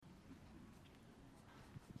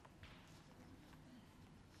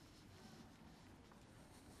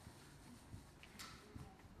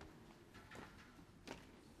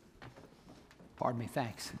Pardon me,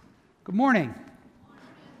 thanks. Good morning.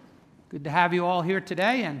 Good to have you all here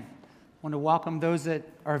today, and I want to welcome those that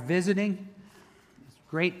are visiting. It's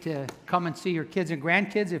great to come and see your kids and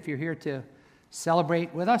grandkids if you're here to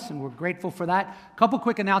celebrate with us, and we're grateful for that. A couple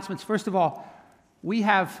quick announcements. First of all, we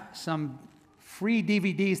have some free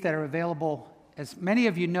DVDs that are available. As many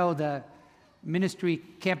of you know, the ministry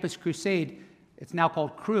Campus Crusade, it's now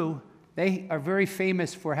called Cru. They are very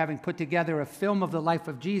famous for having put together a film of the life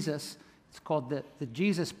of Jesus. It's called the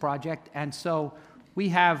Jesus Project, and so we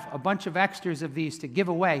have a bunch of extras of these to give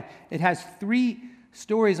away. It has 3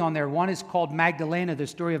 stories on there. One is called Magdalena, the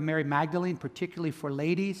story of Mary Magdalene, particularly for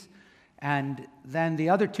ladies. And then the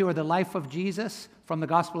other 2 are the life of Jesus from the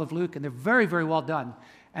Gospel of Luke, and they're very, very well done.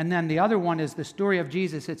 And then the other one is the story of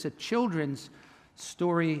Jesus. It's a children's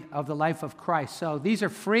story of the life of Christ. So these are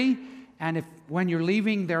free, and when you're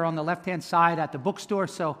leaving, they're on the left-hand side at the bookstore,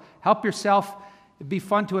 so help yourself. It'd be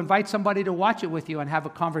fun to invite somebody to watch it with you and have a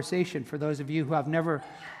conversation. For those of you who have never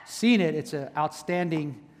seen it, it's an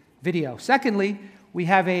outstanding video. Secondly, we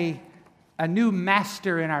have a new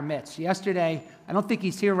master in our midst. Yesterday, I don't think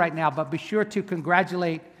he's here right now, but be sure to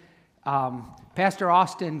congratulate Pastor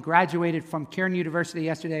Austin graduated from Cairn University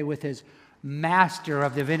yesterday with his Master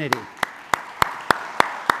of Divinity.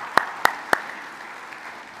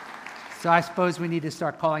 So I suppose we need to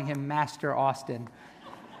start calling him Master Austin.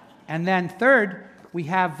 And then third, we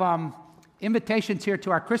have invitations here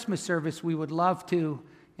to our Christmas service. We would love to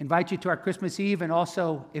invite you to our Christmas Eve, and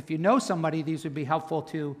also, if you know somebody, these would be helpful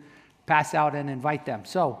to pass out and invite them.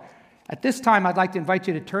 So at this time, I'd like to invite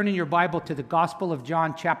you to turn in your Bible to the Gospel of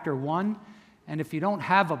John, chapter 1. And if you don't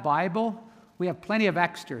have a Bible, we have plenty of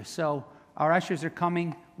extras. So our ushers are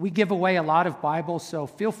coming. We give away a lot of Bibles, so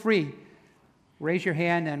feel free. Raise your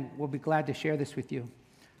hand, and we'll be glad to share this with you.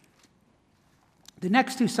 The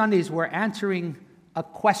next 2 Sundays, we're answering a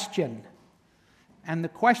question. And the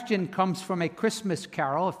question comes from a Christmas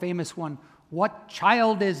carol, a famous one, "What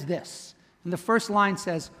child is this?" And the first line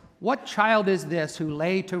says, "What child is this who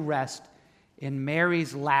lay to rest in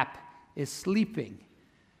Mary's lap is sleeping?"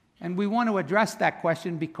 And we want to address that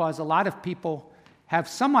question because a lot of people have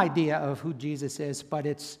some idea of who Jesus is, but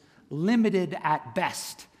it's limited at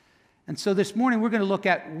best. And so this morning, we're going to look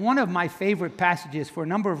at one of my favorite passages for a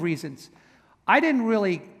number of reasons. I didn't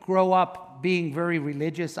really grow up being very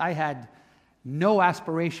religious. I had no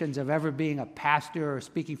aspirations of ever being a pastor or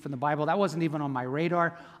speaking from the Bible. That wasn't even on my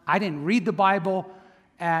radar. I didn't read the Bible.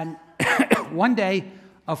 And one day,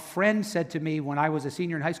 a friend said to me when I was a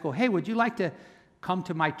senior in high school, "Hey, would you like to come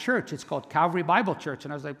to my church? It's called Calvary Bible Church."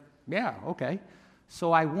 And I was like, "Yeah, okay."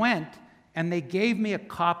 So I went, and they gave me a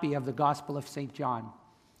copy of the Gospel of St. John.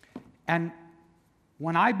 And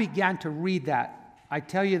when I began to read that, I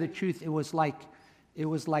tell you the truth, it was like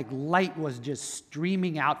light was just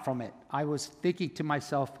streaming out from it. I was thinking to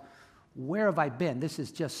myself, where have I been? This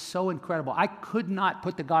is just so incredible. I could not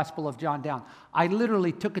put the Gospel of John down. I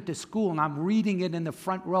literally took it to school, and I'm reading it in the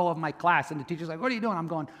front row of my class, and the teacher's like, "What are you doing?" I'm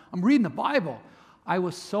going, "I'm reading the Bible." I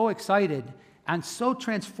was so excited and so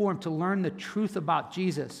transformed to learn the truth about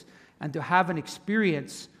Jesus and to have an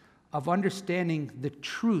experience of understanding the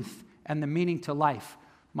truth and the meaning to life.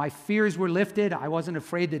 My fears were lifted. I wasn't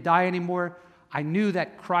afraid to die anymore. I knew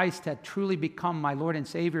that Christ had truly become my Lord and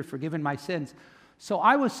Savior, forgiven my sins. So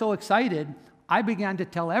I was so excited, I began to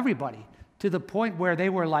tell everybody, to the point where they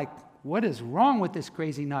were like, "What is wrong with this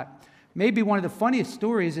crazy nut?" Maybe one of the funniest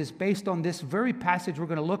stories is based on this very passage we're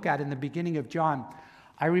going to look at in the beginning of John.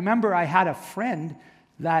 I remember I had a friend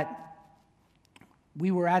that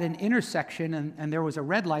we were at an intersection, and there was a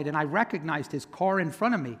red light, and I recognized his car in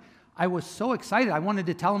front of me. I was so excited. I wanted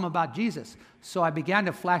to tell him about Jesus. So I began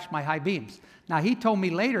to flash my high beams. Now, he told me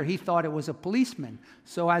later he thought it was a policeman.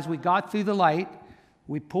 So as we got through the light,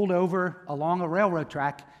 we pulled over along a railroad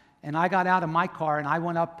track, and I got out of my car, and I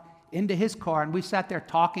went up into his car, and we sat there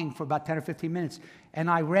talking for about 10 or 15 minutes. And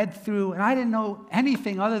I read through, and I didn't know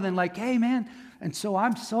anything other than like, "Hey, man." And so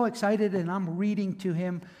I'm so excited, and I'm reading to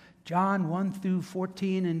him John 1 through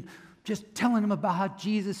 14, and just telling him about how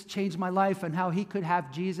Jesus changed my life and how he could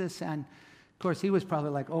have Jesus. And, of course, he was probably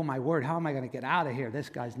like, "Oh, my word, how am I going to get out of here? This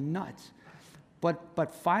guy's nuts."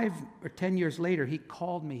 But 5 or 10 years later, he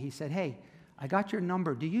called me. He said, "Hey, I got your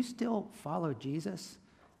number. Do you still follow Jesus?"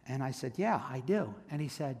 And I said, "Yeah, I do." And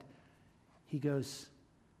he goes,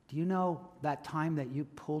 "Do you know that time that you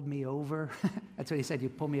pulled me over?" That's what he said. "You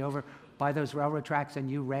pulled me over by those railroad tracks and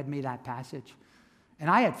you read me that passage." And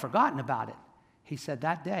I had forgotten about it. He said,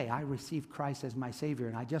 "That day I received Christ as my Savior,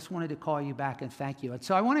 and I just wanted to call you back and thank you." And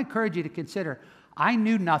so I want to encourage you to consider, I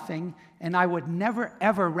knew nothing, and I would never,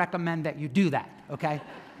 ever recommend that you do that, okay?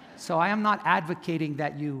 So I am not advocating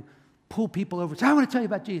that you pull people over. Say, I want to tell you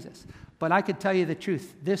about Jesus. But I could tell you the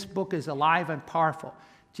truth. This book is alive and powerful.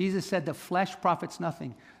 Jesus said, the flesh profits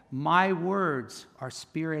nothing. My words are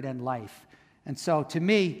spirit and life. And so to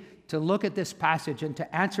me, to look at this passage and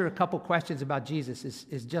to answer a couple questions about Jesus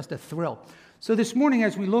is just a thrill. So this morning,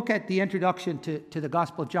 as we look at the introduction to the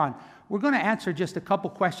Gospel of John, we're going to answer just a couple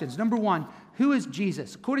questions. Number one, who is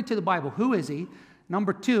Jesus? According to the Bible, who is he?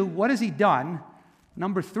 Number two, what has he done?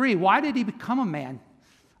 Number three, why did he become a man?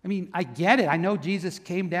 I mean, I get it. I know Jesus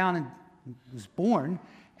came down and was born.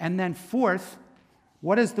 And then fourth,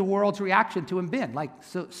 what has the world's reaction to him been?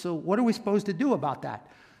 So what are we supposed to do about that?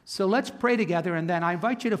 So let's pray together, and then I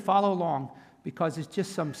invite you to follow along because it's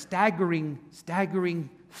just some staggering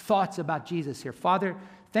thoughts about Jesus here. Father,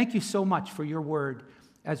 thank you so much for your word.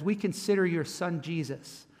 As we consider your son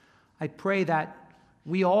Jesus, I pray that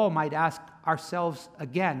we all might ask ourselves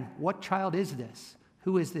again, what child is this?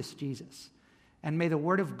 Who is this Jesus? And may the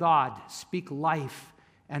word of God speak life,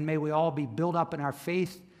 and may we all be built up in our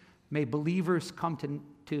faith. May believers come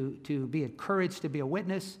to be encouraged to be a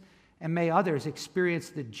witness, and may others experience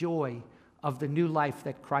the joy of the new life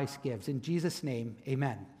that Christ gives. In Jesus' name,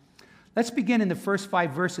 amen. Let's begin in the first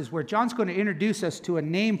 5 verses where John's going to introduce us to a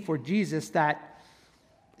name for Jesus that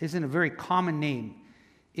isn't a very common name.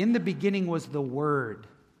 In the beginning was the Word.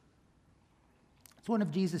 It's one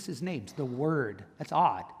of Jesus' names, the Word. That's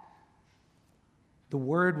odd. The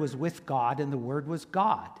Word was with God, and the Word was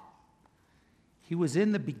God. He was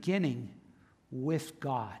in the beginning with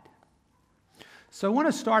God. So I want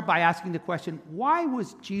to start by asking the question, why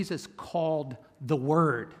was Jesus called the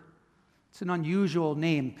Word? It's an unusual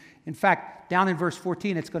name. In fact, down in verse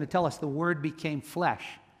 14, it's going to tell us the Word became flesh.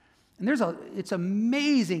 And it's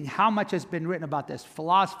amazing how much has been written about this.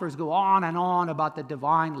 Philosophers go on and on about the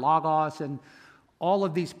divine logos and all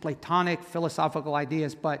of these Platonic philosophical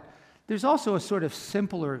ideas, but there's also a sort of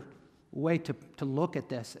simpler way to look at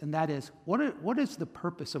this, and that is, what is the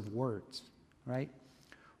purpose of words, right?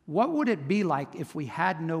 What would it be like if we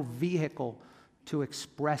had no vehicle to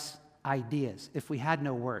express ideas, if we had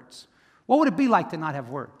no words? What would it be like to not have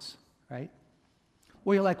words, right?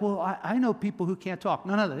 Well, you're like, well, I know people who can't talk.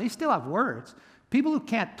 No, they still have words. People who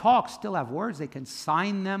can't talk still have words. They can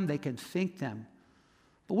sign them, they can think them.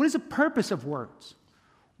 But what is the purpose of words?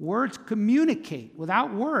 Words communicate.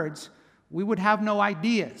 Without words, we would have no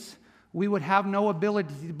ideas. We would have no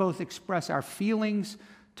ability to both express our feelings,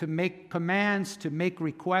 to make commands, to make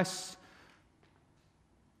requests.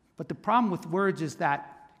 But the problem with words is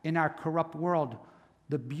that in our corrupt world,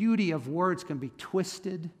 the beauty of words can be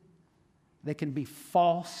twisted, they can be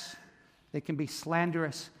false, they can be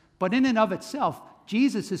slanderous. But in and of itself,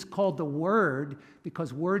 Jesus is called the Word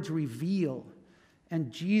because words reveal,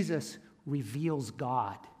 and Jesus reveals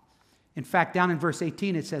God. In fact, down in verse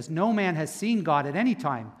 18, it says, no man has seen God at any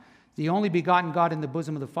time. The only begotten God in the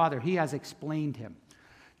bosom of the Father, he has explained him.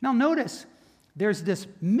 Now notice, there's this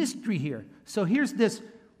mystery here. So here's this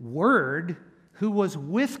Word who was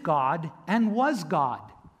with God and was God.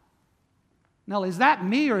 Now, is that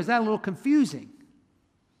me or is that a little confusing?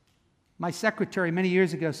 My secretary many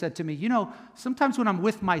years ago said to me, sometimes when I'm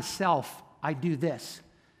with myself, I do this.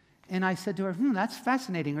 And I said to her, that's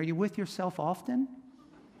fascinating. Are you with yourself often?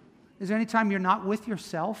 Is there any time you're not with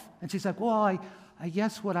yourself? And she's like, well, I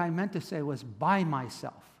guess what I meant to say was by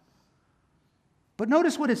myself. But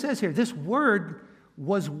notice what it says here. This Word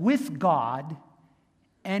was with God,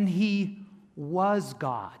 and he was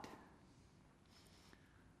God.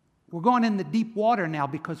 We're going in the deep water now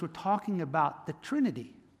because we're talking about the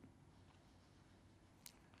Trinity.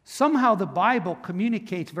 Somehow the Bible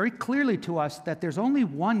communicates very clearly to us that there's only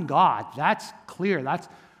one God. That's clear. That's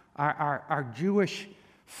our Jewish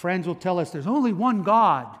friends will tell us there's only one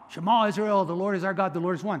God. Shema Israel, the Lord is our God, the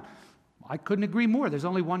Lord is one. I couldn't agree more. There's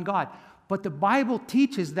only one God. But the Bible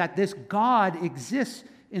teaches that this God exists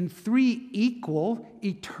in 3 equal,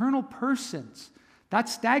 eternal persons.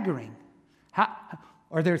 That's staggering.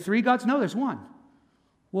 Are there 3 gods? No, there's one.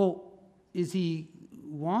 Well, is he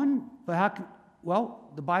one? But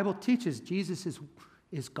the Bible teaches Jesus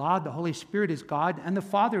is God, the Holy Spirit is God, and the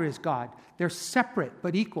Father is God. They're separate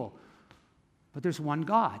but equal. But there's one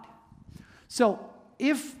God. So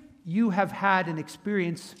if you have had an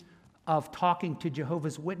experience of talking to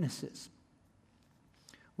Jehovah's Witnesses,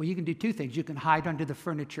 well, you can do 2 things. You can hide under the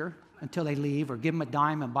furniture until they leave, or give them a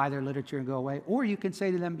dime and buy their literature and go away. Or you can say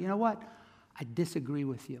to them, you know what? I disagree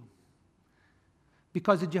with you.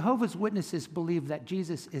 Because the Jehovah's Witnesses believe that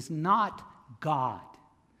Jesus is not God.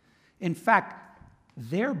 In fact,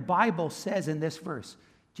 their Bible says in this verse,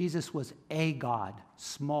 Jesus was a God,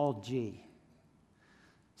 small g.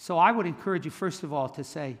 So I would encourage you, first of all, to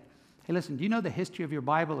say, Hey, listen, do you know the history of your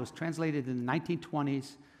Bible? It was translated in the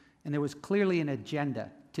 1920s, and there was clearly an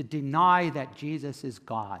agenda to deny that Jesus is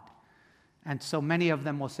God. And so many of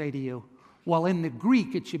them will say to you, well, in the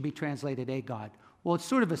Greek, it should be translated a God. Well, it's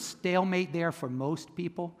sort of a stalemate there for most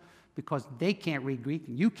people because they can't read Greek,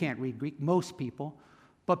 and you can't read Greek, most people.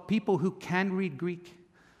 But people who can read Greek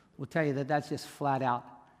will tell you that that's just flat out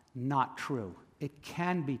not true. It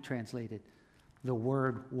can be translated, the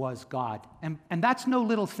Word was God. And that's no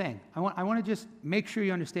little thing. I want to just make sure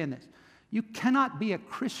you understand this. You cannot be a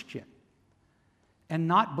Christian and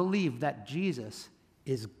not believe that Jesus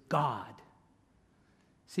is God.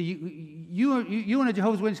 See, you and a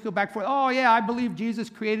Jehovah's Witness go back and forth. Oh, yeah, I believe Jesus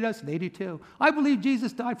created us. They do too. I believe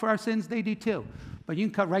Jesus died for our sins. They do too. But you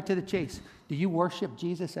can cut right to the chase. Do you worship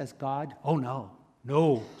Jesus as God? Oh, no.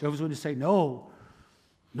 No. Jehovah's Witnesses say no.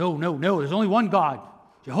 No. There's only one God,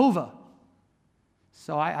 Jehovah.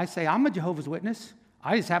 So I say, I'm a Jehovah's Witness.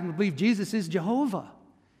 I just happen to believe Jesus is Jehovah.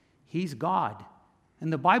 He's God.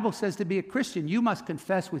 And the Bible says to be a Christian, you must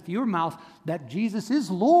confess with your mouth that Jesus is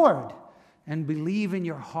Lord and believe in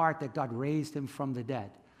your heart that God raised him from the dead.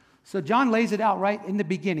 So John lays it out right in the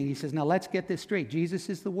beginning. He says, now let's get this straight. Jesus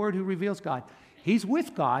is the Word who reveals God. He's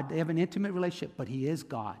with God. They have an intimate relationship, but he is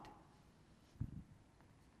God.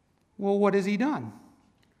 Well, what has he done?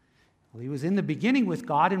 Well, he was in the beginning with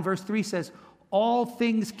God, and verse 3 says, all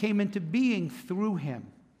things came into being through him.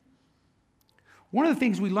 One of the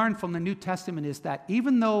things we learn from the New Testament is that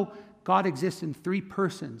even though God exists in three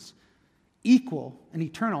persons, equal and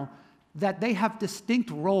eternal, that they have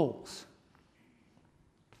distinct roles.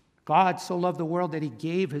 God so loved the world that he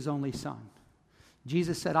gave his only Son.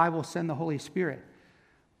 Jesus said, I will send the Holy Spirit.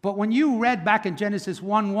 But when you read back in Genesis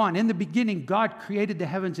 1:1, in the beginning, God created the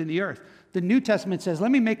heavens and the earth. The New Testament says, let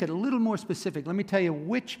me make it a little more specific. Let me tell you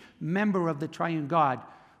which member of the triune God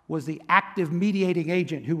was the active mediating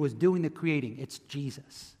agent who was doing the creating. It's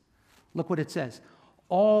Jesus. Look what it says.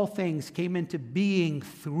 All things came into being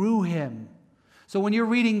through him. So when you're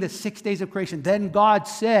reading the 6 days of creation, then God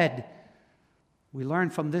said, we learn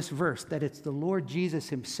from this verse that it's the Lord Jesus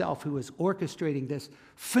himself who is orchestrating this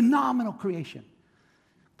phenomenal creation.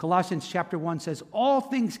 Colossians chapter 1 says, all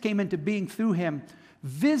things came into being through him,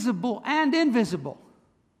 visible and invisible.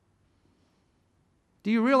 Do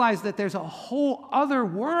you realize that there's a whole other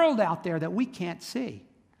world out there that we can't see?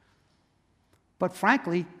 But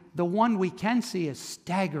frankly, the one we can see is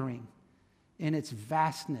staggering in its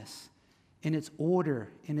vastness, in its order,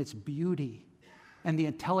 in its beauty, and the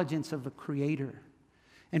intelligence of the Creator.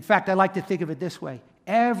 In fact, I like to think of it this way.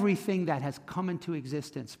 Everything that has come into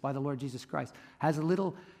existence by the Lord Jesus Christ has a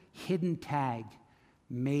little hidden tag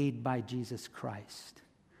made by Jesus Christ.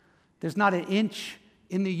 There's not an inch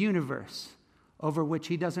in the universe over which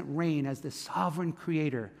he doesn't reign as the sovereign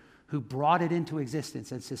creator who brought it into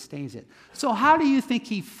existence and sustains it. So how do you think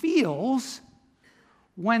he feels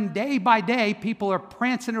when day by day people are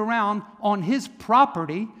prancing around on his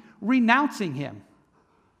property, renouncing him,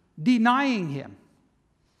 denying him,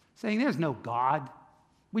 saying there's no God.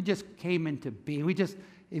 We just came into being. We just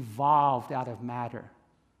evolved out of matter.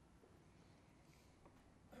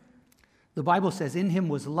 The Bible says, in him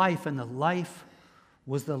was life, and the life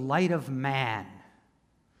was the light of man.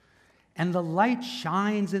 And the light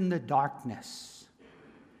shines in the darkness.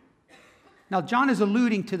 Now, John is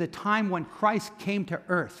alluding to the time when Christ came to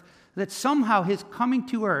earth, that somehow his coming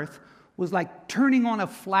to earth was like turning on a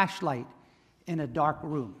flashlight in a dark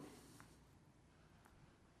room.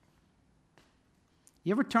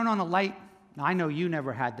 You ever turn on a light? Now, I know you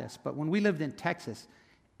never had this, but when we lived in Texas,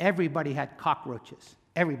 everybody had cockroaches.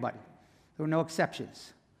 Everybody. There were no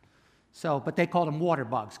exceptions. So, but they called them water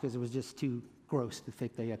bugs because it was just too gross to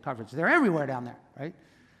think they had coverage. They're everywhere down there, right?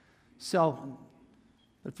 So,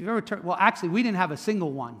 if you've ever turned, well, actually, we didn't have a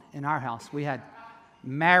single one in our house. We had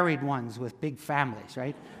married ones with big families,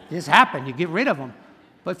 right? This happened. You get rid of them.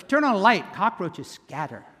 But if you turn on a light, cockroaches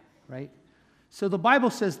scatter, right? So the Bible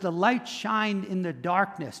says the light shined in the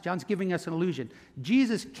darkness. John's giving us an illusion.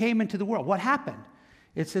 Jesus came into the world. What happened?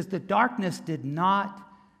 It says the darkness did not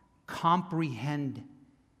comprehend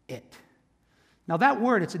it. Now that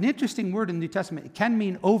word, it's an interesting word in the New Testament. It can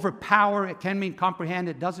mean overpower. It can mean comprehend.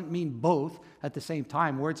 It doesn't mean both at the same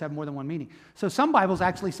time. Words have more than one meaning. So some Bibles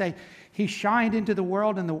actually say he shined into the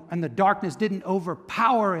world and the darkness didn't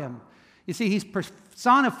overpower him. You see, he's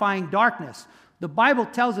personifying darkness. The Bible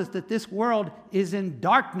tells us that this world is in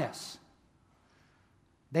darkness.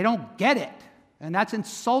 They don't get it. And that's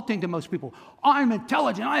insulting to most people. I'm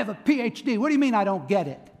intelligent. I have a PhD. What do you mean I don't get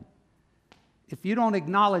it? If you don't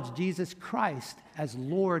acknowledge Jesus Christ as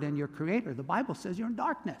Lord and your Creator, the Bible says you're in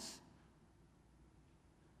darkness.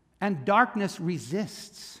 And darkness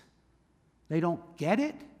resists They don't get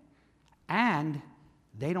it, and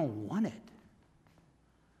they don't want it.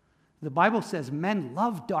 The Bible says men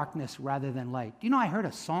love darkness rather than light. Do you know, I heard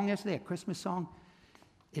a song yesterday, a Christmas song.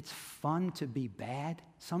 It's fun to be bad.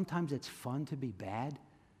 Sometimes it's fun to be bad.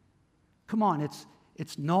 Come on,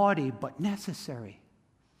 it's naughty but necessary.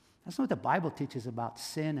 That's not what the Bible teaches about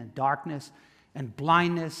sin and darkness and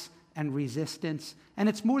blindness and resistance. And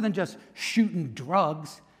it's more than just shooting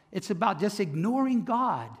drugs. It's about just ignoring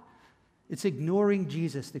God. It's ignoring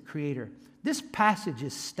Jesus, the Creator. This passage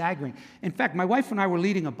is staggering. In fact, my wife and I were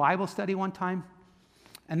leading a Bible study one time,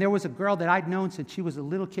 and there was a girl that I'd known since she was a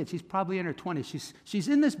little kid. She's probably in her 20s. She's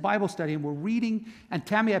in this Bible study, and we're reading, and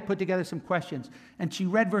Tammy had put together some questions, and she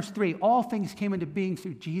read verse 3. All things came into being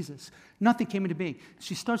through Jesus. Nothing came into being.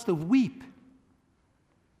 She starts to weep.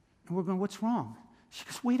 And we're going, what's wrong? She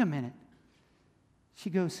goes, wait a minute. She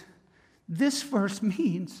goes, this verse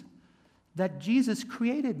means that Jesus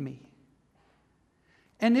created me.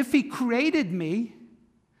 And if he created me,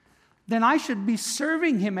 then I should be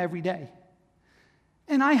serving him every day.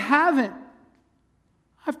 And I haven't.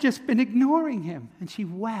 I've just been ignoring him. And she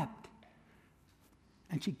wept.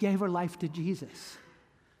 And she gave her life to Jesus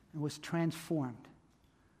and was transformed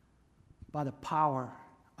by the power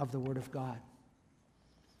of the Word of God.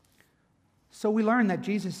 So we learn that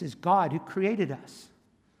Jesus is God who created us.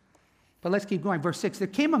 But let's keep going. Verse 6, there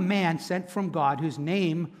came a man sent from God whose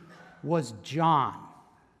name was John.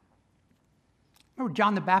 Remember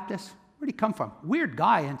John the Baptist? Where'd he come from? Weird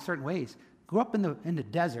guy in certain ways. Grew up in the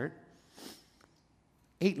desert.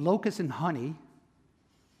 Ate locusts and honey.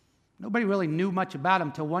 Nobody really knew much about him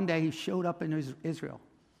until one day he showed up in Israel.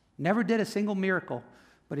 Never did a single miracle,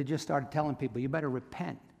 but he just started telling people, you better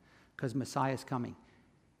repent because Messiah's coming.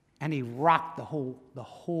 And he rocked the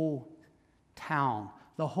whole town,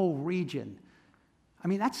 the whole region. I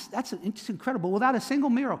mean, that's incredible. Without a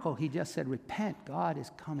single miracle, he just said, repent, God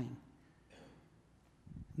is coming.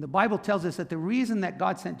 The Bible tells us that the reason that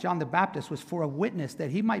God sent John the Baptist was for a witness, that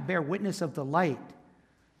he might bear witness of the light.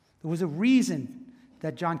 There was a reason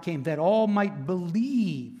that John came, that all might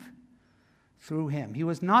believe through him. He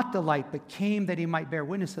was not the light, but came that he might bear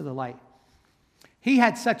witness of the light. He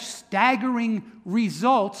had such staggering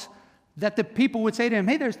results that the people would say to him,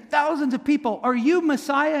 hey, there's thousands of people. Are you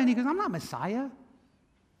Messiah? And he goes, I'm not Messiah.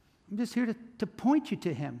 I'm just here to point you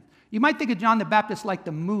to him. You might think of John the Baptist like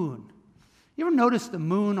the moon. You ever notice the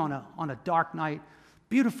moon on a dark night?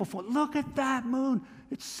 Beautiful. Look at that moon.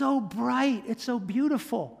 It's so bright. It's so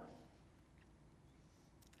beautiful.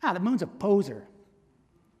 The moon's a poser.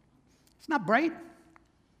 It's not bright.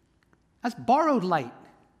 That's borrowed light.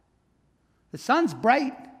 The sun's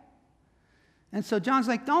bright. And so John's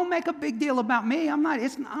like, don't make a big deal about me. I'm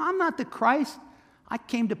not the Christ. I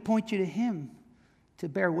came to point you to him, to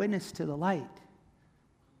bear witness to the light.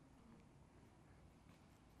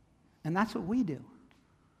 And that's what we do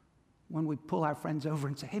when we pull our friends over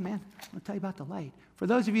and say, hey, man, I'll tell you about the light. For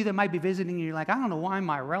those of you that might be visiting, you're like, I don't know why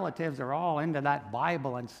my relatives are all into that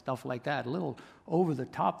Bible and stuff like that. A little over the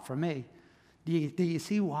top for me. Do you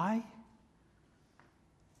see why?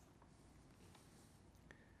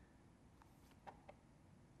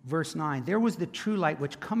 Verse 9, there was the true light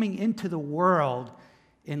which coming into the world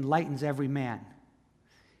enlightens every man.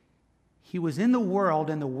 He was in the world,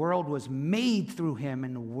 and the world was made through him,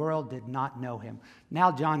 and the world did not know him. Now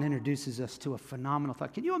John introduces us to a phenomenal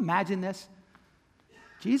thought. Can you imagine this?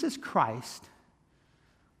 Jesus Christ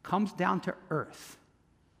comes down to earth.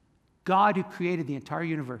 God, who created the entire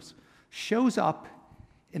universe, shows up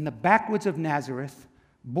in the backwoods of Nazareth,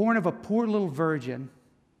 born of a poor little virgin,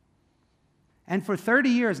 and for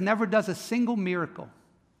 30 years never does a single miracle.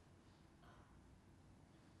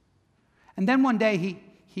 And then one day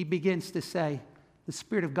he begins to say, the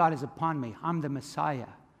Spirit of God is upon me. I'm the Messiah.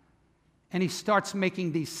 And he starts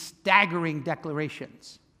making these staggering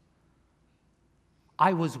declarations.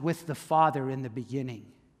 I was with the Father in the beginning.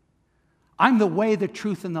 I'm the way, the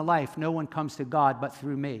truth, and the life. No one comes to God but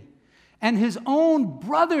through me. And his own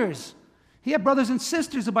brothers, he had brothers and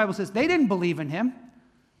sisters, the Bible says, they didn't believe in him.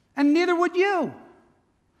 And neither would you.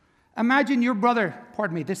 Imagine your brother,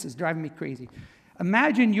 pardon me, this is driving me crazy.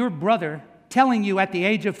 Imagine your brother telling you at the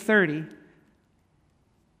age of 30,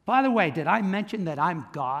 by the way, did I mention that I'm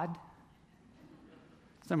God?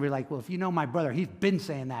 Somebody like, well, if you know my brother, he's been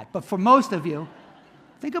saying that. But for most of you,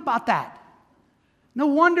 think about that. No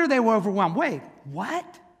wonder they were overwhelmed. Wait,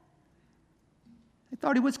 what? They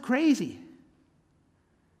thought he was crazy.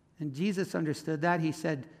 And Jesus understood that. He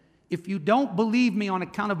said, if you don't believe me on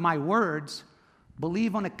account of my words,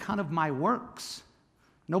 believe on account of my works.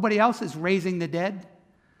 Nobody else is raising the dead.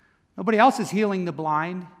 Nobody else is healing the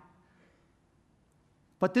blind.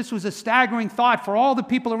 But this was a staggering thought for all the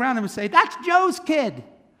people around him to say, that's Joe's kid.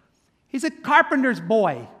 He's a carpenter's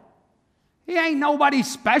boy. He ain't nobody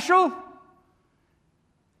special.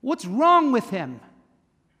 What's wrong with him?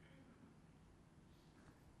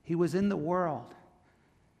 He was in the world,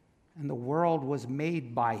 and the world was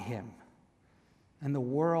made by him, and the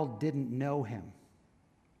world didn't know him.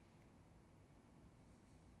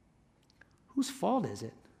 Whose fault is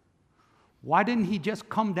it? Why didn't he just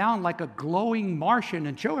come down like a glowing Martian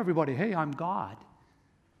and show everybody, hey, I'm God?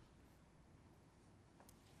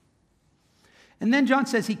 And then John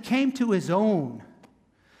says he came to his own.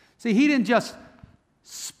 See, he didn't just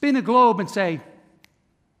spin a globe and say,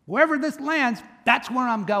 wherever this lands, that's where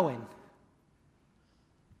I'm going.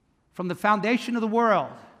 From the foundation of the world,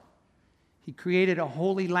 he created a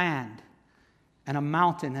holy land and a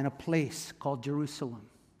mountain and a place called Jerusalem.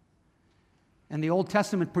 And the Old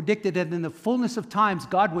Testament predicted that in the fullness of times,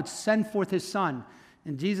 God would send forth his Son.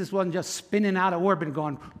 And Jesus wasn't just spinning out of orbit and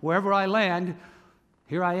going, wherever I land,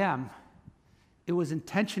 here I am. It was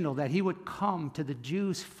intentional that he would come to the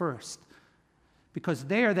Jews first, because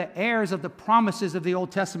they are the heirs of the promises of the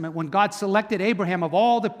Old Testament. When God selected Abraham of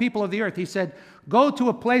all the people of the earth, he said, go to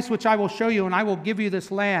a place which I will show you, and I will give you this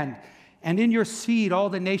land. And in your seed, all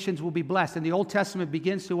the nations will be blessed. And the Old Testament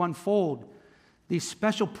begins to unfold these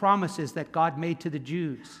special promises that God made to the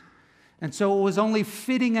Jews. And so it was only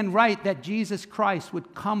fitting and right that Jesus Christ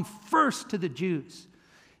would come first to the Jews.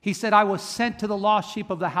 He said, I was sent to the lost sheep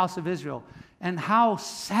of the house of Israel. And how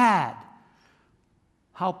sad,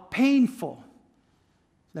 how painful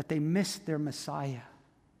that they missed their Messiah.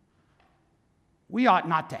 We ought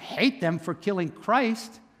not to hate them for killing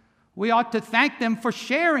Christ. We ought to thank them for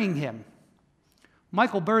sharing him.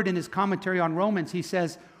 Michael Bird, in his commentary on Romans, he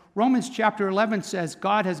says, Romans chapter 11 says,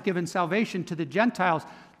 God has given salvation to the Gentiles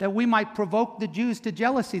that we might provoke the Jews to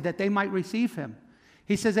jealousy, that they might receive him.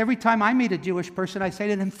 He says, every time I meet a Jewish person, I say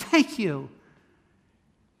to them, thank you.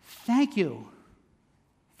 Thank you.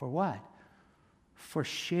 For what? For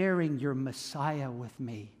sharing your Messiah with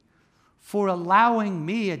me. For allowing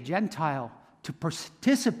me, a Gentile, to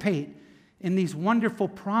participate in these wonderful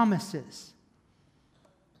promises.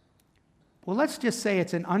 Well, let's just say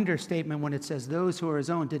it's an understatement when it says those who are his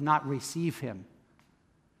own did not receive him.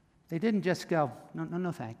 They didn't just go,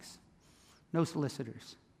 no thanks. No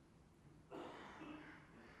solicitors.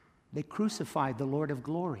 They crucified the Lord of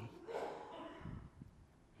glory.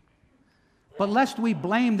 But lest we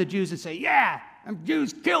blame the Jews and say, yeah,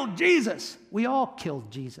 Jews killed Jesus. We all killed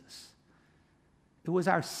Jesus. It was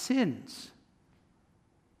our sins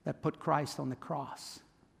that put Christ on the cross.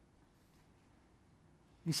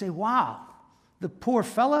 You say, wow, the poor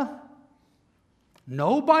fella?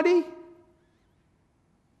 Nobody?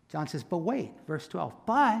 John says, but wait, verse 12.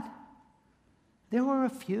 But there were a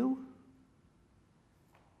few.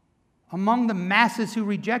 Among the masses who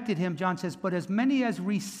rejected him, John says, but as many as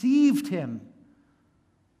received him,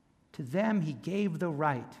 to them he gave the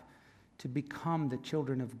right to become the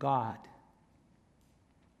children of God.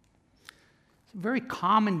 It's a very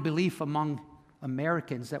common belief among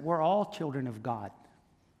Americans that we're all children of God.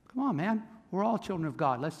 Come on, man. We're all children of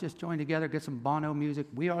God. Let's just join together, get some Bono music.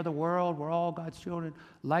 We are the world. We're all God's children.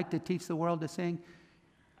 Like to teach the world to sing.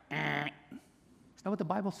 It's not what the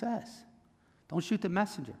Bible says. Don't shoot the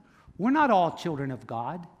messenger. We're not all children of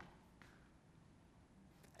God.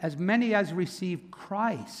 As many as receive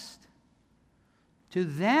Christ, to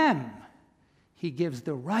them he gives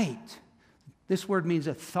the right. This word means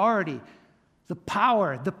authority, the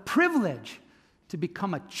power, the privilege to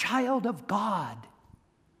become a child of God.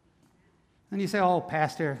 And you say, oh,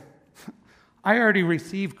 Pastor, I already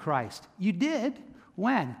received Christ. You did?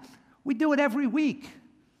 When? We do it every week.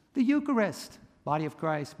 The Eucharist, body of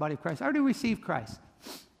Christ, body of Christ. I already received Christ.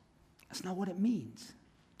 That's not what it means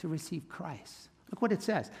to receive Christ. Look what it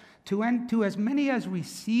says. To as many as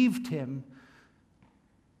received him,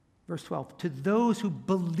 verse 12, to those who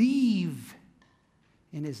believe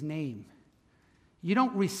in his name. You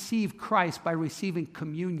don't receive Christ by receiving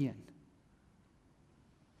communion.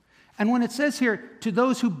 And when it says here, to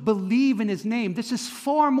those who believe in his name, this is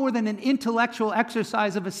far more than an intellectual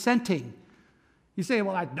exercise of assenting. You say,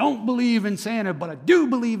 well, I don't believe in Santa, but I do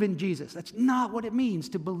believe in Jesus. That's not what it means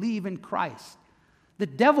to believe in Christ. The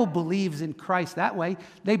devil believes in Christ that way.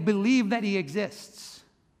 They believe that he exists.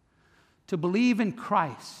 To believe in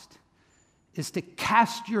Christ is to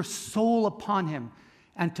cast your soul upon him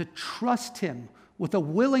and to trust him with a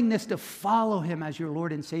willingness to follow him as your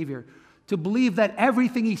Lord and Savior. To believe that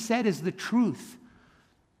everything he said is the truth.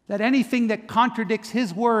 That anything that contradicts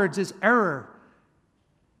his words is error.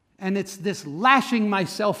 And it's this lashing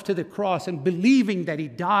myself to the cross and believing that he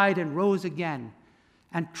died and rose again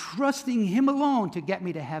and trusting Him alone to get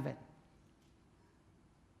me to heaven.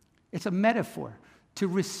 It's a metaphor. To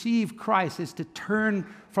receive Christ is to turn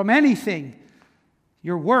from anything,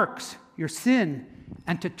 your works, your sin,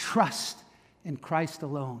 and to trust in Christ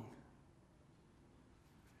alone.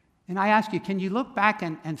 And I ask you, can you look back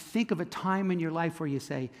and think of a time in your life where you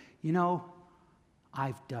say, you know,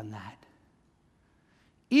 I've done that?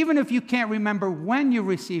 Even if you can't remember when you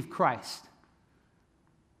received Christ,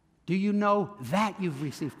 do you know that you've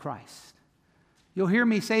received Christ? You'll hear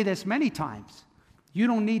me say this many times. You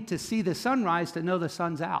don't need to see the sunrise to know the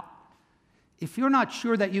sun's out. If you're not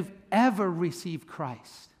sure that you've ever received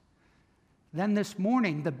Christ, then this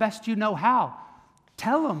morning, the best you know how,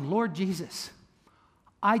 tell Him, Lord Jesus,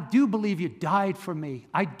 I do believe You died for me.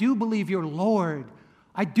 I do believe You're Lord.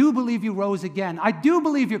 I do believe You rose again. I do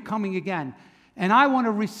believe You're coming again. And I want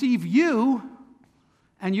to receive You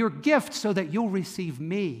and Your gift so that You'll receive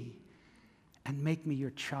me and make me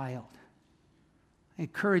Your child. I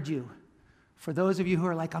encourage you, for those of you who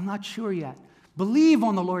are like, I'm not sure yet, believe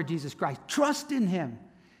on the Lord Jesus Christ. Trust in Him.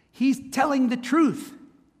 He's telling the truth.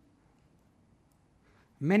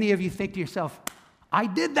 Many of you think to yourself, I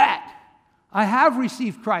did that. I have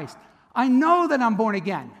received Christ. I know that I'm born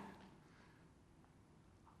again.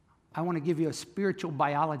 I want to give you a spiritual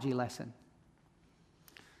biology lesson.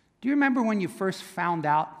 Do you remember when you first found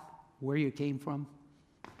out where you came from?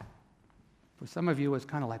 For some of you, it was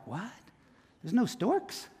kind of like, what? There's no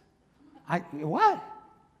storks? What?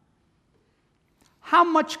 How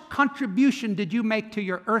much contribution did you make to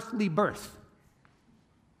your earthly birth?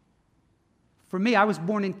 For me, I was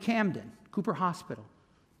born in Camden, Cooper Hospital.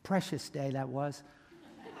 Precious day that was.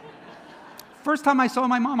 First time I saw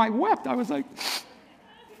my mom, I wept. I was like,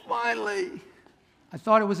 finally. I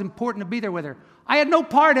thought it was important to be there with her. I had no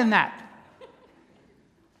part in that.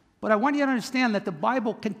 But I want you to understand that the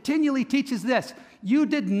Bible continually teaches this. You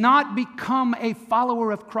did not become a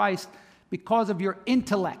follower of Christ because of your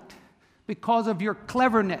intellect, because of your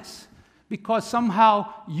cleverness, because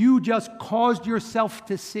somehow you just caused yourself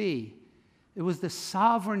to see. It was the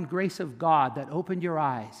sovereign grace of God that opened your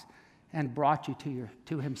eyes and brought you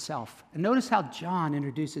to Himself. And notice how John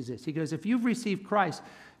introduces this. He goes, if you've received Christ,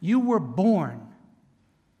 you were born.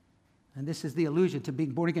 And this is the allusion to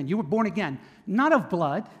being born again. You were born again, not of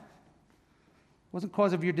blood. It wasn't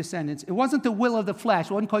because of your descendants. It wasn't the will of the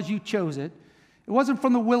flesh. It wasn't because you chose it. It wasn't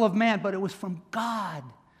from the will of man, but it was from God.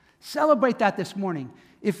 Celebrate that this morning.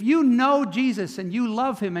 If you know Jesus and you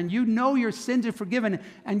love Him and you know your sins are forgiven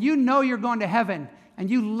and you know you're going to heaven and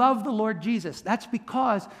you love the Lord Jesus, that's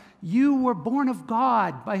because you were born of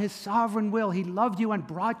God by His sovereign will. He loved you and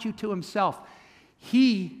brought you to Himself.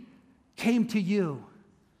 He came to you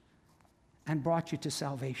and brought you to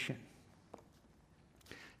salvation.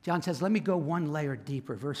 John says, let me go one layer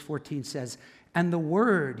deeper. Verse 14 says, and the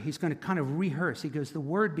Word, he's going to kind of rehearse. He goes, the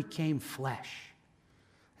Word became flesh.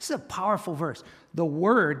 This is a powerful verse. The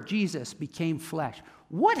Word, Jesus, became flesh.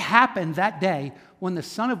 What happened that day when the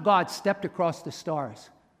Son of God stepped across the stars?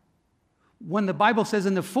 When the Bible says,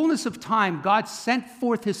 in the fullness of time, God sent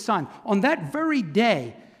forth His Son. On that very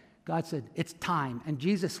day, God said, it's time. And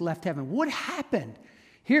Jesus left heaven. What happened?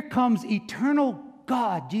 Here comes eternal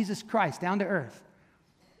God, Jesus Christ, down to earth.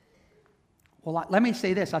 Well, let me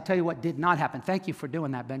say this. I'll tell you what did not happen. Thank you for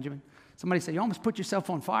doing that, Benjamin. Somebody said, you almost put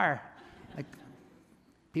yourself on fire. Like,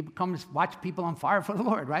 people come to watch people on fire for the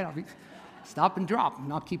Lord, right? I'll stop and drop,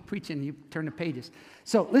 and I'll keep preaching. You turn the pages.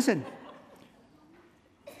 So, listen.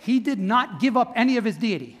 He did not give up any of His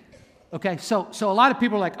deity. Okay? So a lot of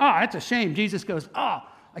people are like, oh, that's a shame. Jesus goes, oh,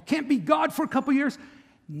 I can't be God for a couple years.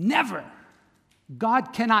 Never.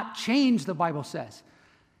 God cannot change, the Bible says.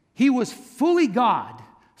 He was fully God.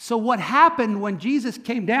 So what happened when Jesus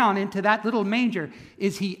came down into that little manger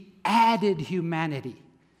is He added humanity.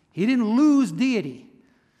 He didn't lose deity.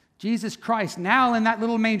 Jesus Christ, now in that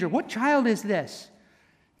little manger. What child is this?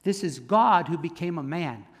 This is God who became a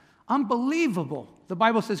man. Unbelievable. The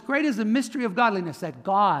Bible says, great is the mystery of godliness, that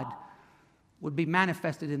God would be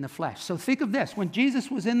manifested in the flesh. So think of this. When Jesus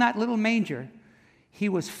was in that little manger, He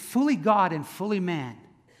was fully God and fully man.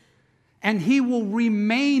 And He will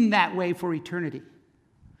remain that way for eternity.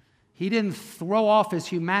 He didn't throw off His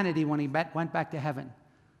humanity when He went back to heaven.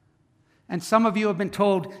 And some of you have been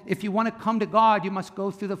told, if you want to come to God, you must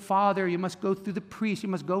go through the Father, you must go through the priest, you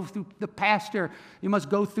must go through the pastor, you must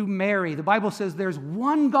go through Mary. The Bible says there's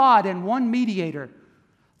one God and one mediator,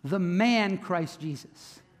 the man Christ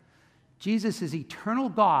Jesus. Jesus is eternal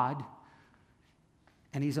God,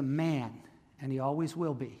 and He's a man, and He always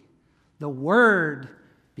will be. The Word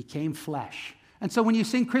became flesh. And so when you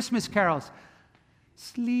sing Christmas carols,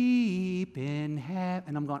 sleep in heaven,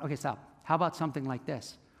 and I'm going, okay, stop. How about something like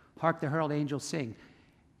this? Hark the herald angels sing.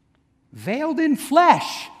 Veiled in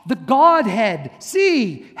flesh, the Godhead,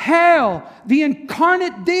 see, hail, the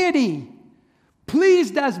incarnate deity,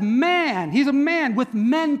 pleased as man. He's a man with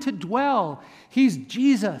men to dwell. He's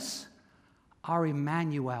Jesus, our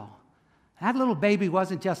Emmanuel. That little baby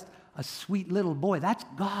wasn't just a sweet little boy. That's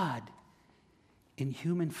God in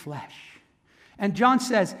human flesh. And John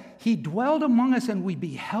says, he dwelled among us and we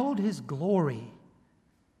beheld his glory.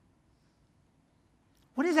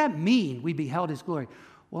 What does that mean, we beheld his glory?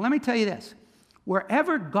 Well, let me tell you this.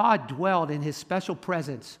 Wherever God dwelled in his special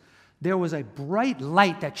presence, there was a bright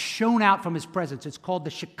light that shone out from his presence. It's called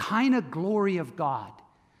the Shekinah glory of God.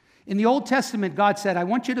 In the Old Testament, God said, I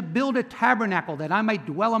want you to build a tabernacle that I might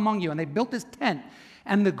dwell among you. And they built this tent.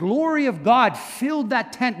 And the glory of God filled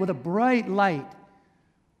that tent with a bright light.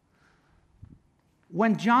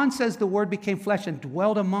 When John says the Word became flesh and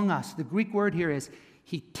dwelled among us, the Greek word here is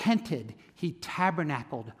he tented, he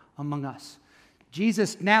tabernacled among us.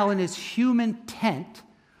 Jesus now in his human tent,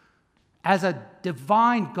 as a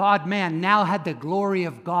divine God-man, now had the glory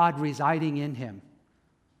of God residing in him.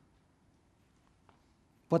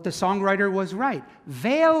 But the songwriter was right.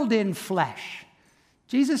 Veiled in flesh.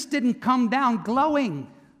 Jesus didn't come down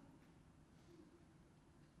glowing.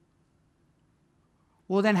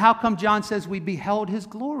 Well, then how come John says we beheld his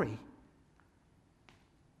glory?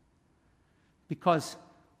 Because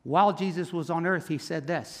while Jesus was on earth, he said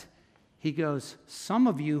this. He goes, some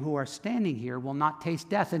of you who are standing here will not taste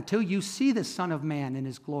death until you see the Son of Man in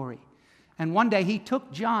his glory. And one day he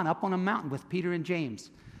took John up on a mountain with Peter and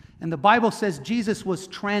James. And the Bible says Jesus was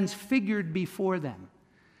transfigured before them.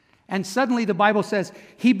 And suddenly the Bible says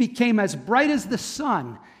he became as bright as the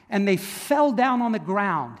sun, and they fell down on the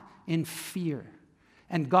ground in fear.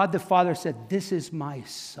 And God the Father said, this is my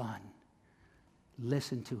Son.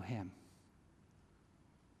 Listen to him.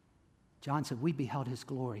 John said, we beheld his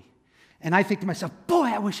glory. And I think to myself, boy,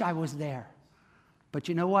 I wish I was there. But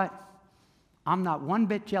you know what? I'm not one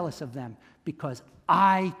bit jealous of them because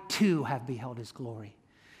I too have beheld his glory.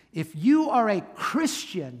 If you are a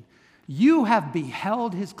Christian, you have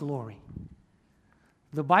beheld his glory.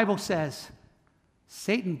 The Bible says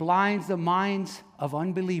Satan blinds the minds of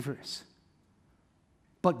unbelievers.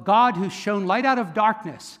 But God, who shone light out of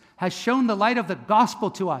darkness, has shown the light of the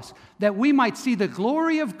gospel to us, that we might see the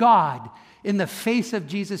glory of God in the face of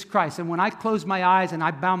Jesus Christ. And when I close my eyes and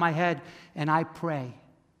I bow my head and I pray,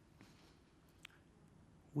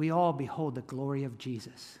 we all behold the glory of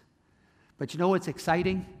Jesus. But you know what's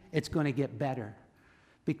exciting? It's going to get better.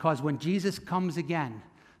 Because when Jesus comes again,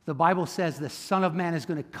 the Bible says the Son of Man is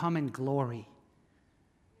going to come in glory.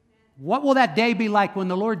 What will that day be like when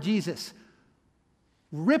the Lord Jesus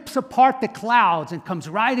rips apart the clouds and comes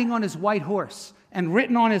riding on his white horse, and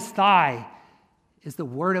written on his thigh is the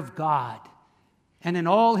Word of God? And in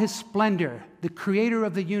all his splendor, the creator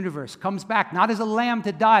of the universe comes back, not as a lamb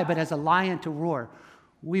to die, but as a lion to roar.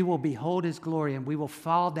 We will behold his glory, and we will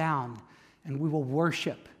fall down, and we will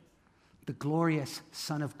worship the glorious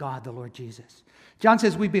Son of God, the Lord Jesus. John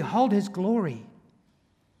says, we behold his glory,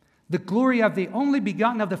 the glory of the only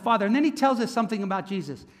begotten of the Father. And then he tells us something about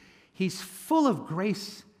Jesus. He's full of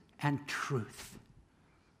grace and truth.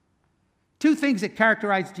 Two things that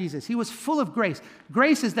characterize Jesus. He was full of grace.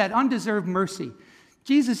 Grace is that undeserved mercy.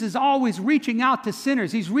 Jesus is always reaching out to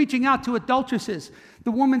sinners. He's reaching out to adulteresses.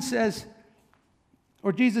 The woman says,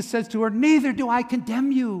 or Jesus says to her, neither do I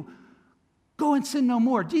condemn you. Go and sin no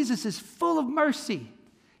more. Jesus is full of mercy.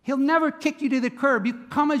 He'll never kick you to the curb. You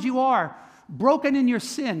come as you are, broken in your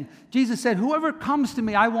sin. Jesus said, whoever comes to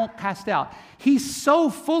me, I won't cast out. He's so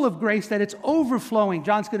full of grace that it's overflowing.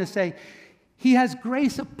 John's going to say, he has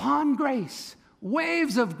grace upon grace,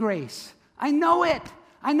 waves of grace. I know it.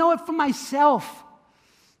 I know it for myself.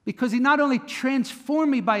 Because he not only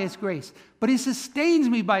transformed me by his grace, but he sustains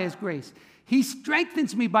me by his grace. He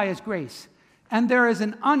strengthens me by his grace. And there is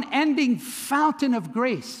an unending fountain of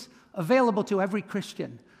grace available to every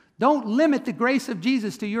Christian. Don't limit the grace of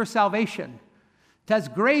Jesus to your salvation. Because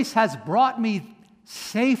grace has brought me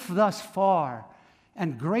safe thus far,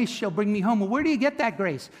 and grace shall bring me home. Well, where do you get that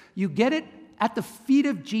grace? You get it at the feet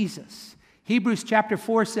of Jesus. Hebrews chapter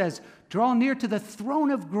 4 says, draw near to the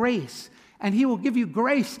throne of grace, and he will give you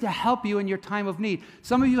grace to help you in your time of need.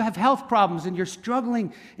 Some of you have health problems, and you're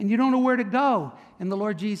struggling, and you don't know where to go. And the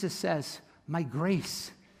Lord Jesus says, my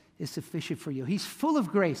grace is sufficient for you. He's full of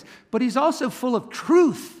grace, but he's also full of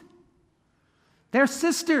truth. They're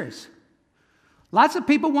sisters. Lots of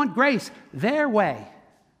people want grace their way.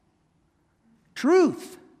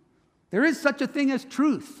 Truth. There is such a thing as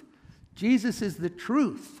truth. Jesus is the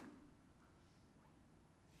truth.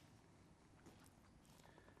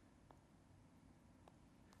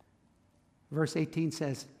 Verse 18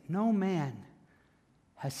 says, no man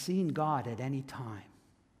has seen God at any time.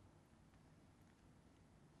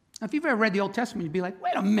 Now, if you've ever read the Old Testament, you'd be like,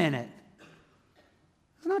 wait a minute.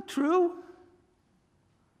 Isn't that true?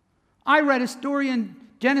 I read a story in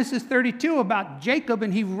Genesis 32 about Jacob,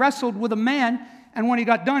 and he wrestled with a man, and when he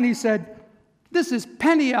got done, he said, this is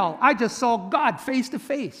Peniel. I just saw God face to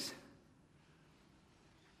face.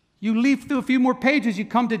 You leaf through a few more pages, you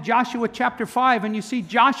come to Joshua chapter 5, and you see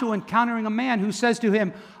Joshua encountering a man who says to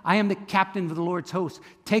him, I am the captain of the Lord's host.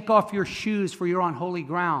 Take off your shoes, for you're on holy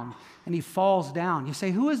ground. And he falls down. You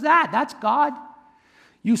say, who is that? That's God.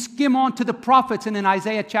 You skim on to the prophets, and in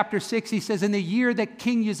Isaiah chapter 6, he says, in the year that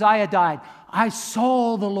King Uzziah died, I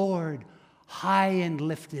saw the Lord high and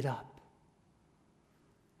lifted up.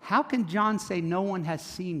 How can John say no one has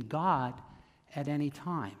seen God at any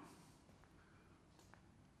time?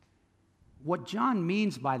 What John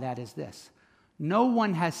means by that is this: no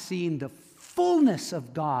one has seen the fullness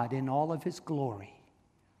of God in all of his glory.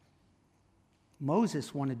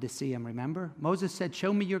 Moses wanted to see him, remember? Moses said,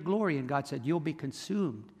 show me your glory, and God said, you'll be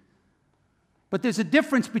consumed. But there's a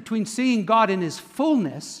difference between seeing God in his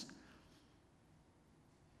fullness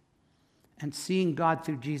and seeing God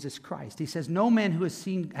through Jesus Christ. He says, no man who has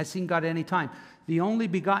seen God at any time. The only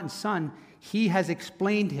begotten Son, he has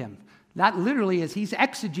explained him. That literally is, he's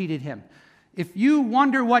exegeted him. If you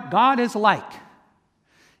wonder what God is like,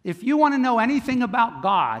 if you want to know anything about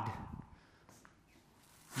God,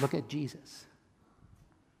 look at Jesus.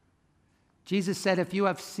 Jesus said, if you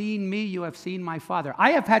have seen me, you have seen my Father.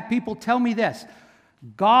 I have had people tell me this: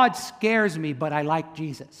 God scares me, but I like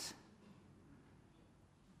Jesus.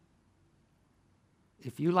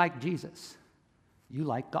 If you like Jesus, you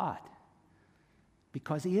like God,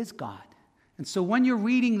 because he is God. And so when you're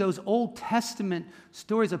reading those Old Testament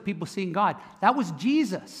stories of people seeing God, that was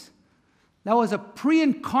Jesus. That was a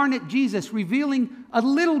pre-incarnate Jesus revealing a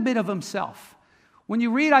little bit of himself. When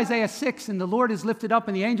you read Isaiah 6 and the Lord is lifted up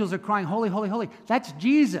and the angels are crying, holy, holy, holy, that's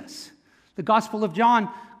Jesus. The Gospel of John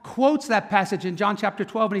quotes that passage in John chapter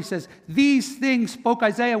 12, and he says, these things spoke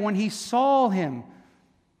Isaiah when he saw him.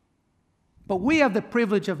 But we have the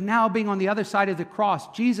privilege of now being on the other side of the cross.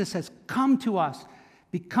 Jesus has come to us,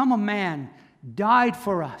 become a man, died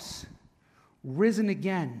for us, risen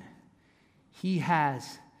again. He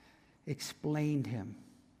has explained him.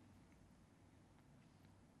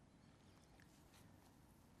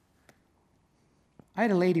 I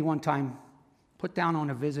had a lady one time put down on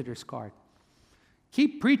a visitor's card,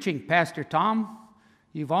 keep preaching, Pastor Tom.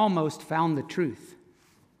 You've almost found the truth.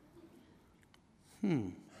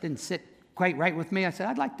 Didn't sit quite right with me. I said,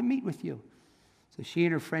 I'd like to meet with you. So she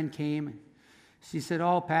and her friend came, and she said,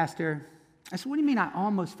 oh, Pastor. I said, what do you mean I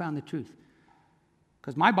almost found the truth?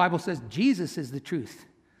 Because my Bible says Jesus is the truth.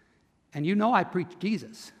 And you know I preach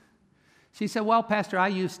Jesus. She said, well, Pastor, I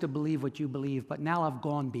used to believe what you believe, but now I've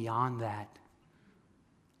gone beyond that.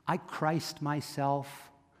 I Christ myself.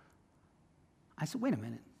 I said, wait a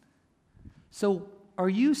minute. So are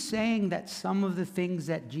you saying that some of the things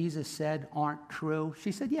that Jesus said aren't true?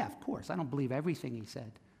 She said, yeah, of course. I don't believe everything he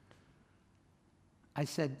said. I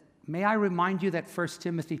said, may I remind you that 1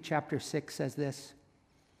 Timothy chapter 6 says this: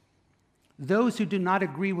 those who do not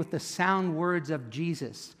agree with the sound words of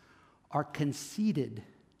Jesus are conceited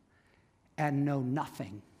and know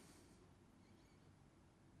nothing.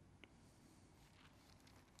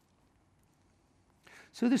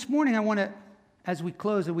 So this morning I want to, as we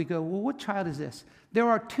close, and we go, well, what child is this? There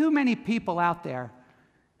are too many people out there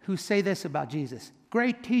who say this about Jesus: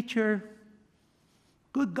 great teacher,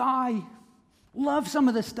 good guy, love some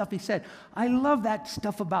of the stuff he said. I love that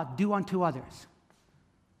stuff about do unto others.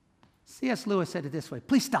 C.S. Lewis said it this way: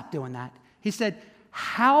 please stop doing that. He said,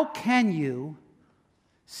 how can you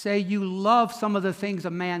say you love some of the things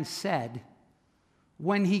a man said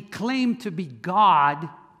when he claimed to be God,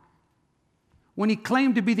 when he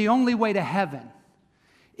claimed to be the only way to heaven?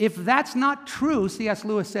 If that's not true, C.S.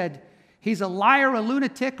 Lewis said, he's a liar, a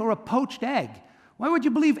lunatic, or a poached egg. Why would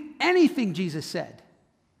you believe anything Jesus said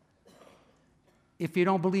if you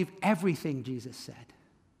don't believe everything Jesus said?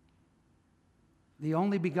 The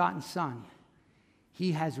only begotten Son,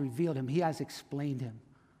 he has revealed him. He has explained him.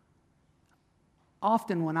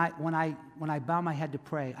 Often when I bow my head to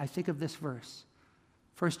pray, I think of this verse,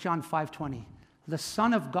 1 John 5:20. The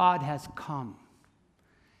Son of God has come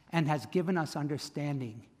and has given us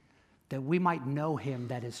understanding that we might know him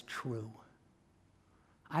that is true.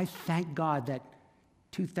 I thank God that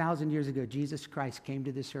 2,000 years ago, Jesus Christ came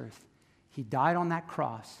to this earth. He died on that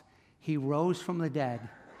cross. He rose from the dead.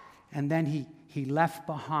 And then he left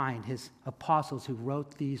behind his apostles who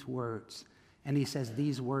wrote these words. And he says,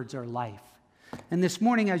 these words are life. And this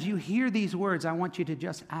morning, as you hear these words, I want you to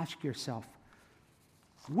just ask yourself,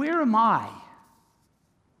 where am I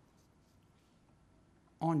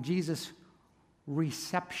on Jesus'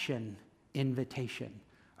 reception invitation?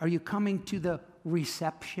 Are you coming to the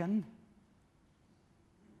reception?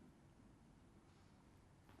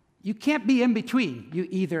 You can't be in between. You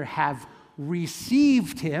either have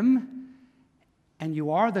received him and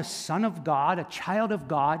you are the Son of God, a child of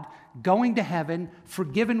God, going to heaven,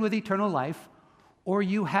 forgiven with eternal life, or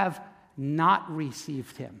you have not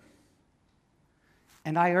received him.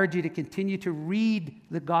 And I urge you to continue to read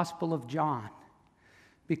the Gospel of John,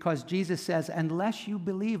 because Jesus says, unless you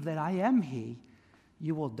believe that I am he,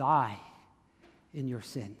 you will die in your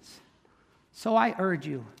sins. So I urge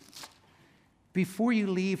you, before you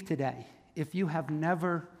leave today, if you have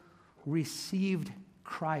never received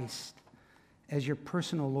Christ as your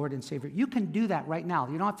personal Lord and Savior, you can do that right now.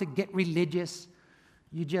 You don't have to get religious.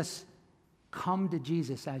 You just come to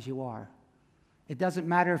Jesus as you are. It doesn't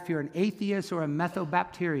matter if you're an atheist or a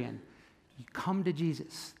Methobaptirian. You come to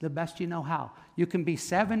Jesus the best you know how. You can be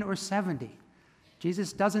 7 or 70.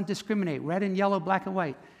 Jesus doesn't discriminate, red and yellow, black and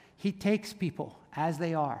white. He takes people as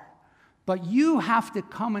they are. But you have to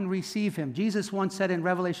come and receive him. Jesus once said in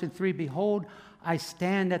Revelation 3, behold, I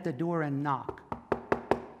stand at the door and knock.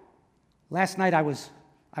 Last night I was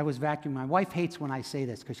vacuuming. My wife hates when I say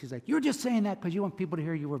this because she's like, you're just saying that because you want people to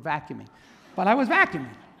hear you were vacuuming. But I was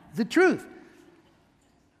vacuuming. It's the truth.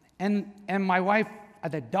 And my wife,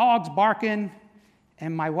 the dog's barking,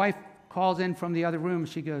 and my wife calls in from the other room.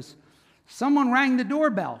 She goes, someone rang the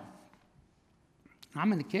doorbell.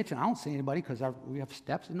 I'm in the kitchen. I don't see anybody because we have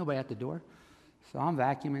steps. There's nobody at the door. So I'm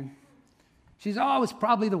vacuuming. She's, oh, it's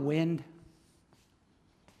probably the wind.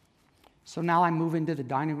 So now I move into the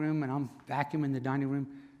dining room, and I'm vacuuming the dining room.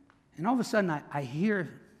 And all of a sudden, I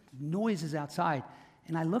hear noises outside.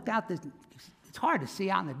 And I look out. It's hard to see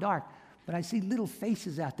out in the dark, but I see little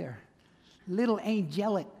faces out there. Little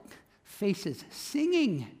angelic faces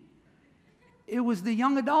singing. It was the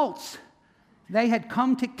young adults. They had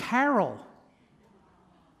come to carol.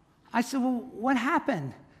 I said, well, what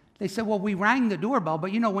happened? They said, well, we rang the doorbell,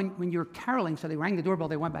 but you know, when you're caroling, so they rang the doorbell,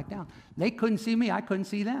 they went back down. They couldn't see me, I couldn't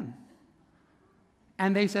see them.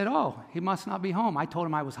 And they said, oh, he must not be home. I told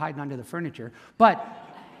them I was hiding under the furniture. But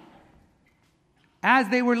as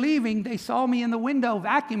they were leaving, they saw me in the window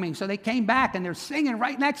vacuuming, so they came back and they're singing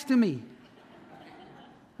right next to me.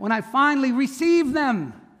 When I finally received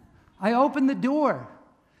them, I opened the door.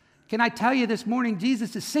 Can I tell you this morning,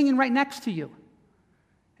 Jesus is singing right next to you.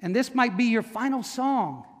 And this might be your final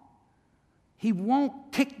song. He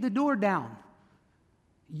won't kick the door down.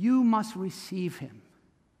 You must receive him.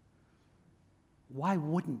 Why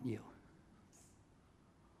wouldn't you?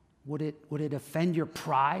 Would it offend your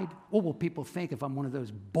pride? What will people think if I'm one of those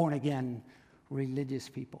born-again religious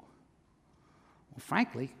people? Well,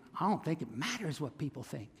 frankly, I don't think it matters what people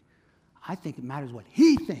think. I think it matters what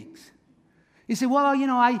he thinks. You say, well, you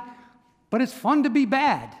know, but it's fun to be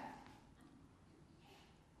bad.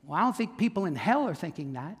 Well, I don't think people in hell are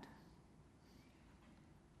thinking that.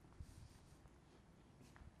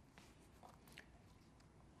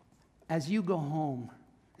 As you go home,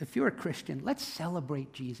 if you're a Christian, let's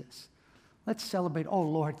celebrate Jesus. Let's celebrate, oh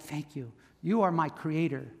Lord, thank you. You are my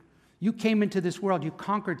creator. You came into this world. You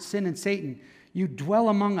conquered sin and Satan. You dwell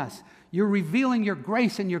among us. You're revealing your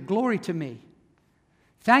grace and your glory to me.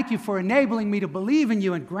 Thank you for enabling me to believe in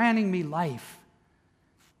you and granting me life.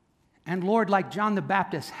 And Lord, like John the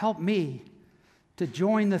Baptist, help me to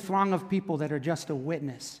join the throng of people that are just a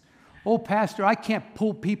witness. Oh, Pastor, I can't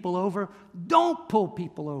pull people over. Don't pull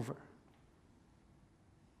people over.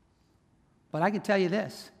 But I can tell you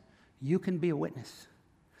this, you can be a witness.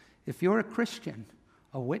 If you're a Christian,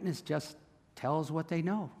 a witness just tells what they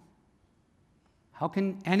know. How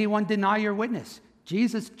can anyone deny your witness?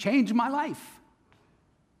 Jesus changed my life.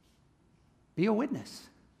 Be a witness.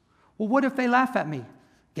 Well, what if they laugh at me?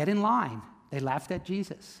 Get in line. They laughed at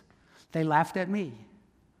Jesus. They laughed at me.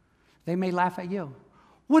 They may laugh at you.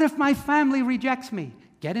 What if my family rejects me?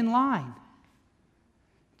 Get in line.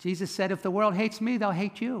 Jesus said, if the world hates me, they'll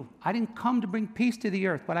hate you. I didn't come to bring peace to the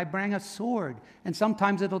earth, but I bring a sword. And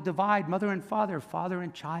sometimes it'll divide mother and father, father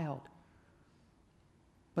and child.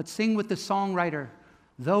 But sing with the songwriter,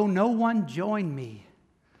 though no one join me,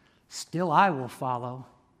 still I will follow.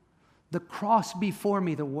 The cross before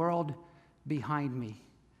me, the world behind me.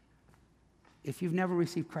 If you've never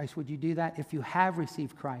received Christ, would you do that? If you have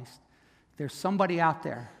received Christ, there's somebody out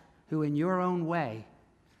there who in your own way,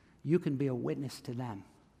 you can be a witness to them.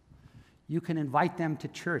 You can invite them to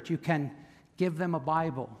church. You can give them a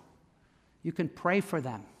Bible. You can pray for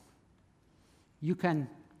them. You can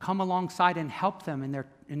come alongside and help them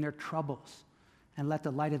in their troubles and let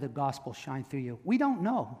the light of the gospel shine through you. We don't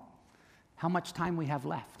know how much time we have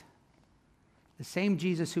left. The same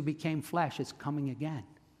Jesus who became flesh is coming again.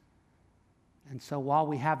 And so while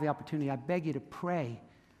we have the opportunity, I beg you to pray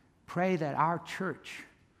that our church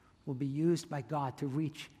will be used by God to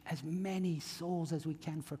reach as many souls as we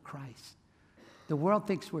can for Christ. The world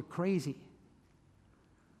thinks we're crazy,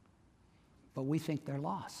 but we think they're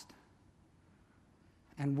lost.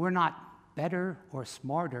 And we're not better or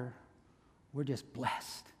smarter, we're just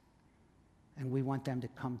blessed. And we want them to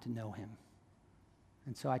come to know him.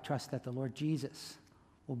 And so I trust that the Lord Jesus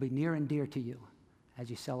will be near and dear to you as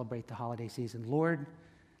you celebrate the holiday season. Lord,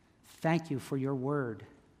 thank you for your word.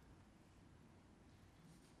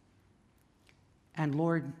 And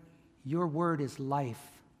Lord, your word is life.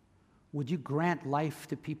 Would you grant life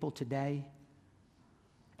to people today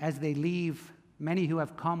as they leave, many who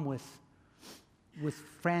have come with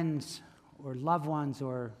friends or loved ones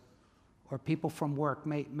or people from work.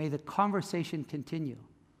 May the conversation continue.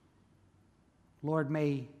 Lord,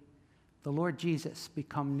 may the Lord Jesus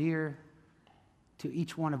become near to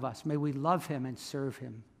each one of us. May we love him and serve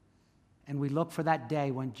him. And we look for that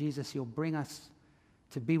day when, Jesus, you'll bring us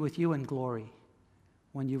to be with you in glory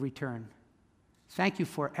when you return. Thank you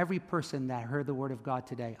for every person that heard the word of God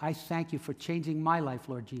today. I thank you for changing my life,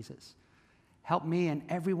 Lord Jesus. Help me and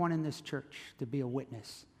everyone in this church to be a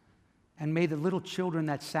witness. And may the little children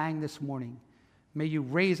that sang this morning, may you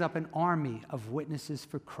raise up an army of witnesses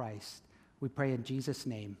for Christ. We pray in Jesus'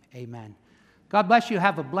 name, amen. God bless you.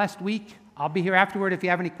 Have a blessed week. I'll be here afterward if you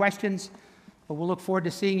have any questions, but we'll look forward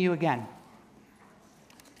to seeing you again.